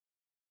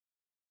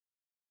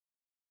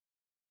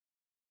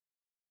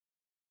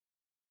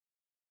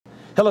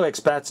Hello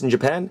expats in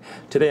Japan.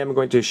 Today I'm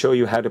going to show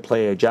you how to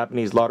play a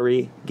Japanese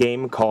lottery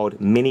game called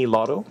Mini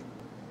Loto.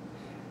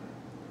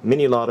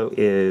 Mini Loto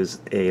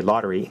is a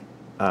lottery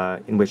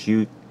in which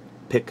you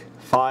pick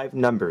 5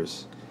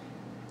 numbers,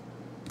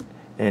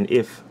 and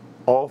if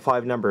all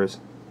 5 numbers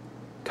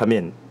come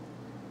in,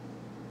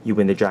 you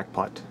win the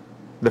jackpot,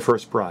 the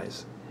first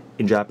prize.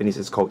 In Japanese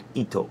it's called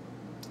Ito.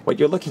 What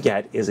you're looking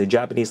at is a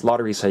Japanese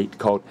lottery site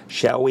called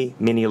Shall We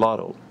Mini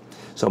Loto.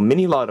 So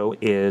Mini Loto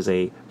is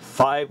a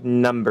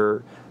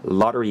 5-number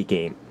lottery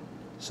game.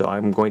 So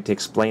I'm going to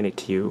explain it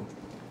to you.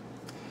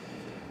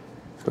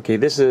 Okay,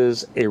 this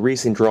is a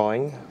recent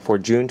drawing for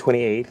June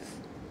 28th,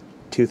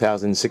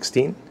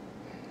 2016,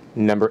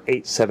 number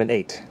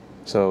 878.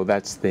 So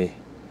that's the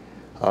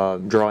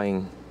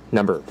drawing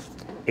number,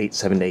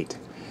 878.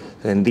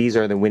 And these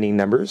are the winning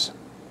numbers,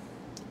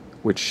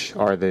 which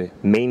are the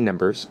main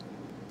numbers.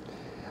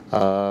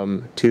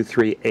 2,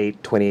 3,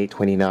 8, 28,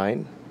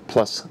 29,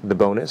 plus the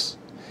bonus.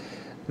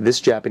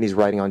 This Japanese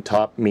writing on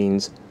top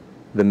means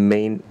the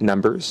main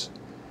numbers,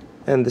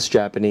 and this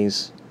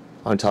Japanese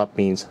on top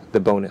means the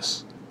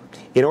bonus.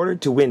 In order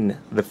to win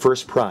the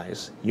first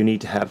prize, you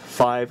need to have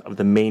 5 of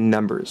the main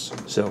numbers.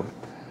 So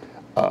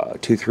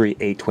 2, 3,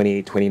 8,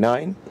 28,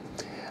 29.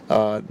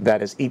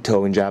 That is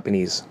Ito in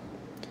Japanese.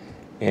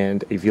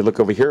 And if you look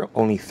over here,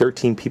 only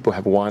 13 people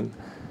have won.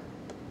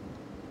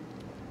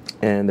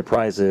 And the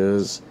prize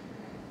is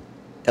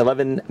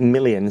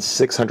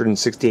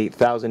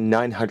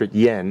 11,668,900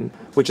 yen,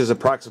 which is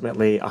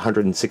approximately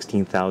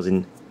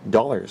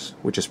 $116,000,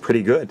 which is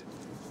pretty good.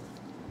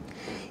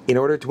 In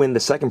order to win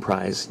the second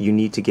prize, you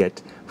need to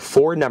get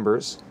 4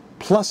 numbers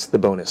plus the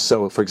bonus.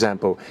 So, for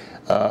example,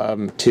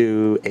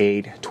 2,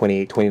 8,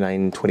 28,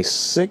 29,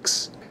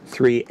 26,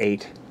 3,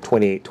 8,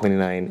 28,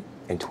 29,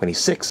 and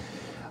 26.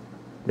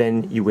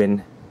 Then you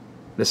win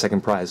the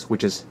second prize,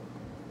 which is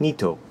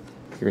Nito.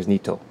 Here's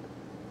Nito.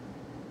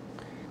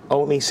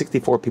 Only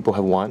 64 people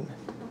have won,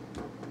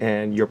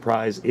 and your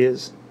prize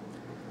is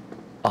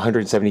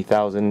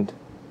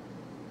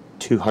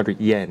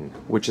 170,200 yen,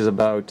 which is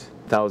about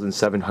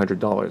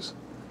 $1,700.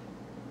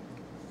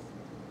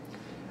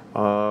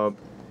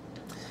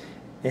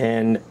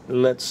 And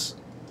let's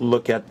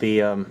look at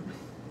the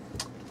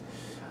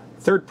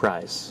third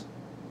prize,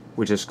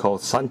 which is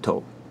called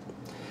Santo.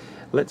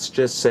 Let's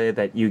just say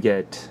that you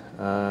get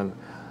 2,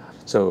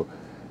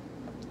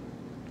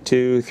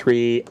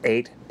 3,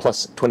 8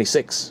 plus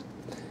 26,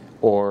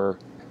 or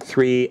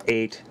 3,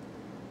 8,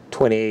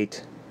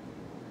 28,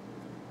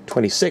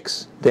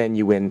 26, then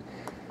you win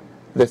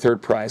the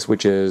third prize,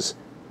 which is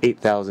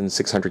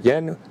 8,600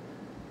 yen,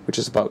 which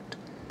is about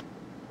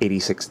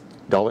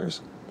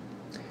 $86.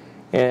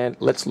 And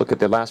let's look at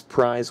the last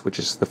prize, which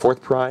is the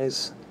fourth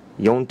prize,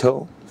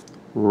 Yonto,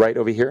 right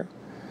over here.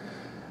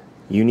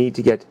 You need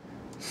to get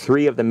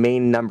 3 of the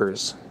main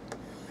numbers,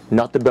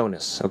 not the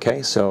bonus,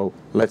 okay? So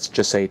let's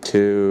just say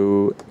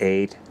 2,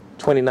 8,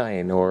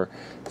 29, or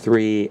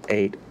 3,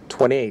 8,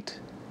 28.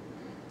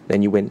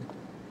 Then you win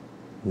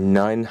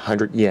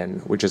 900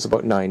 yen, which is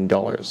about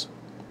 $9.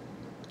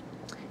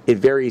 It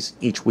varies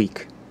each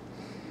week.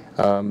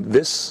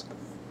 This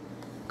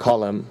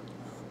column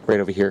right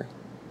over here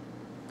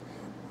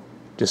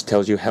just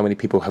tells you how many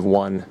people have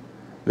won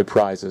the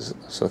prizes.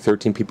 So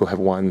 13 people have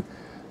won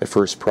the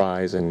first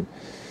prize, and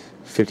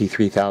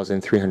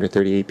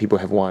 53,338 people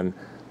have won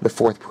the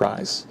fourth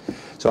prize.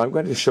 So I'm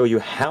going to show you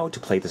how to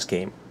play this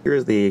game.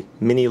 Here's the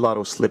Mini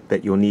Lotto slip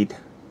that you'll need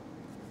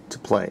to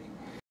play.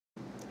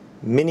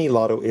 Mini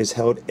Lotto is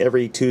held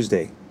every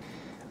Tuesday.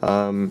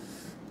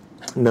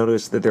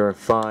 Notice that there are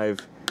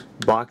 5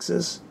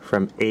 boxes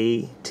from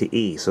A to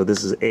E. So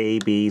this is A,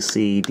 B,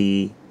 C,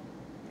 D,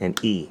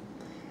 and E.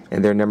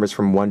 And there are numbers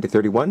from 1 to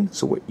 31.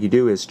 So what you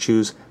do is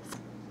choose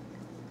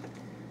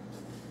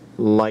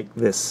like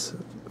this.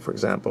 For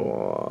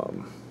example,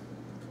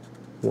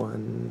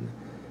 1,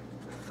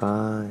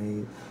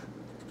 5,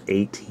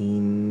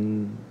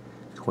 18,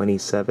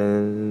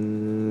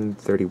 27,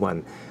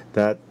 31.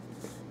 That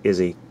is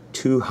a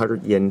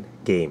 200 yen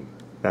game.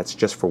 That's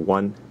just for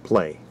one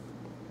play.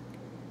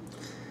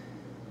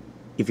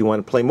 If you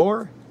want to play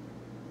more,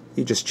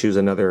 you just choose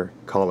another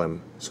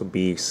column. So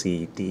B,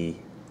 C,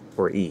 D,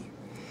 or E.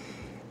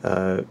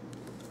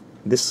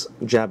 This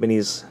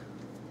Japanese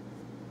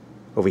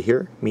over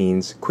here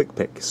means quick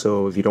pick.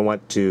 So if you don't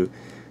want to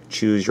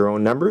choose your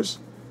own numbers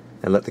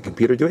and let the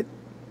computer do it,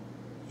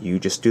 you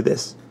just do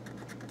this.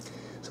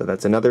 So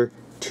that's another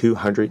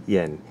 200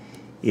 yen.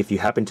 If you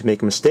happen to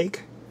make a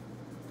mistake,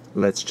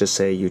 let's just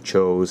say you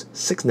chose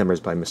 6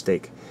 numbers by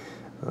mistake.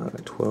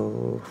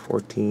 12,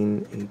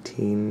 14,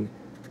 18,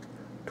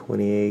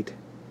 28,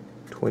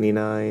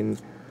 29,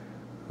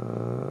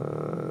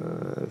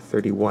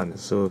 31.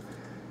 So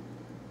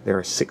there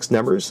are 6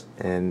 numbers,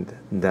 and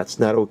that's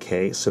not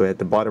okay. So at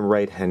the bottom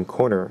right hand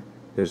corner,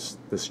 there's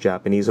this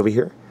Japanese over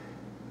here.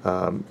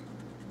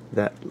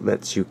 That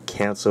lets you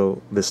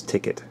cancel this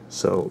ticket.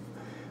 So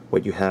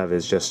what you have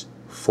is just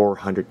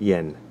 400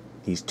 yen,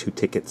 these 2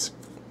 tickets.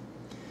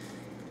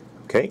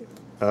 Okay.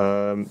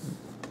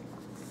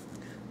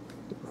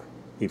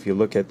 if you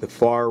look at the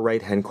far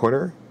right hand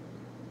corner,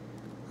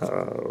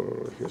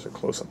 here's a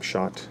close-up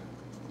shot.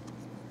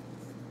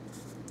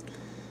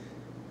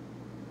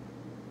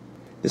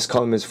 This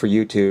column is for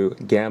you to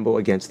gamble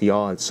against the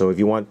odds. So if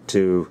you want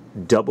to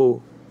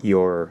double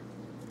your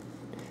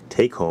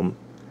take home,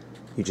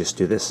 you just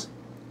do this.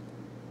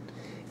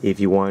 If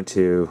you want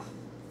to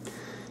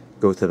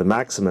go to the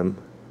maximum,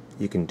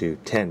 you can do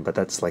 10, but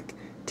that's like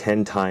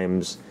 10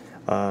 times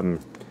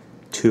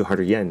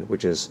 200 yen,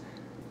 which is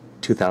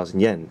 2,000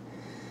 yen.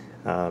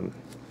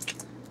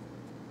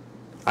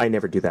 I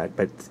never do that,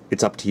 but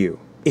it's up to you.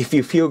 If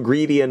you feel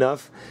greedy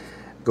enough,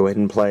 go ahead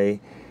and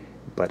play,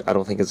 but I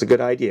don't think it's a good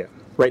idea.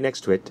 Right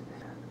next to it,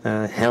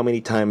 how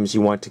many times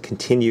you want to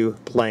continue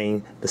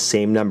playing the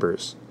same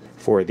numbers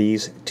for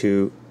these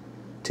two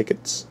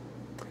tickets.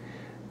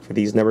 For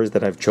these numbers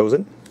that I've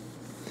chosen,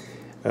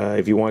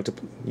 if you want to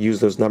use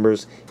those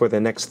numbers for the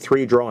next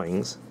 3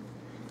 drawings,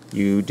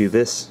 you do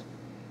this.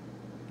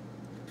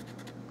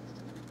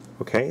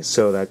 Okay,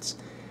 so that's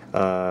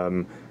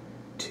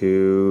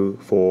 2,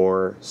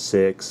 4,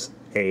 6,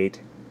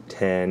 8,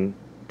 10,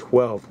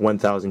 12,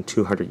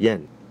 1,200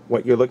 yen.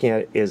 What you're looking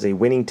at is a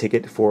winning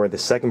ticket for the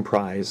second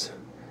prize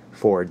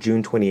for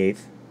June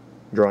 28th,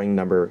 drawing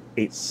number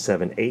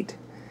 878,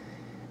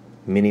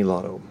 Mini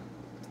Loto.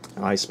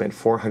 I spent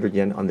 400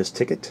 yen on this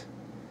ticket,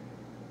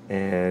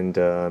 and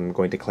I'm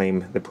going to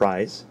claim the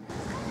prize.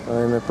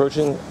 I'm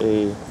approaching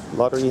a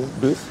lottery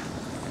booth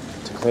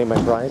to claim my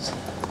prize.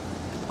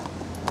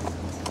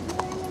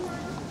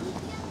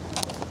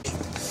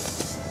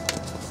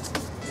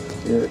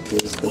 Here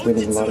is the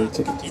winning lottery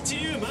ticket.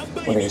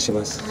 お願いし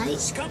ます。はい。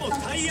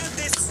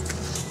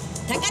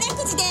宝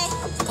くじで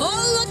幸運を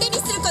手に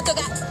すること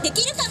がで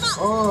きるか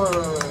も。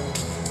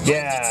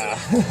Yeah.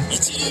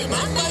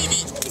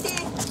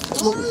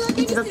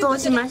 一度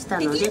通しました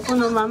ので、こ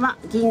のまま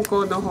銀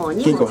行の方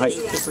に持って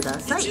いってくだ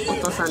さい。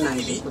落とさな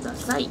いでくだ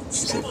さい。Go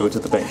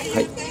to the bank. は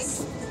い。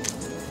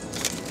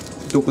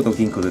どこの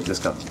銀行で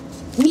すか？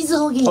みず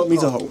ほ銀行。み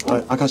ずほ。明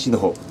石の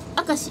方。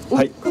明石。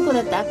はい。ここ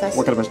だって明石。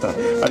わかりました。あ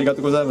りがと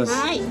うございます。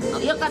はい。よ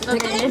かったで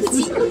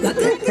す。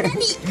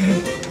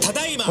た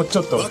だいまもうち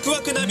ょっと。ワク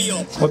ワクナビ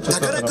を宝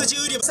くじ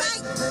売り場。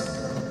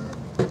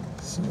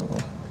So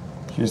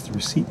here's the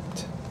receipt.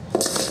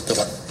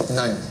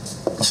 何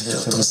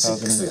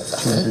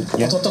107,200 yen.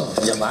 いや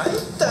参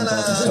ったな。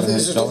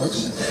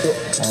 $1,700.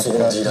 I've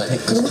got to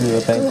take this to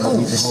a bank called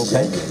Mizuho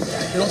Bank.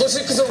 ロト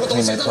6のこと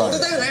教えたの俺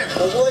だよね。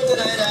覚えて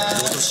ないな。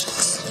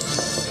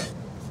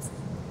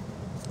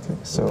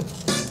 So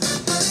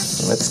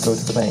let's go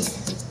to the bank.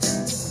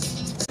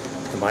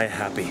 Am I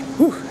happy?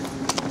 Whew.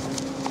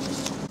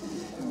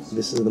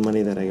 This is the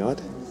money that I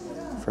got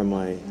from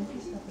my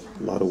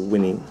lotto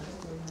winning.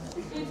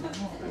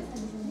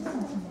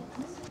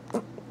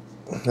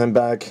 I'm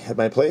back at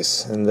my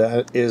place, and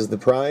that is the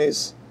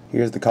prize.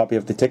 Here's the copy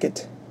of the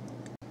ticket.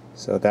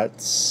 So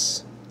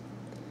that's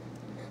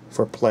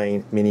for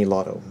playing Mini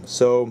Lotto.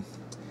 So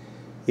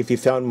if you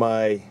found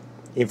my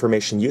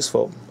information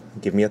useful,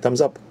 give me a thumbs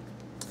up.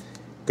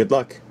 Good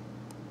luck.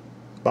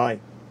 Bye.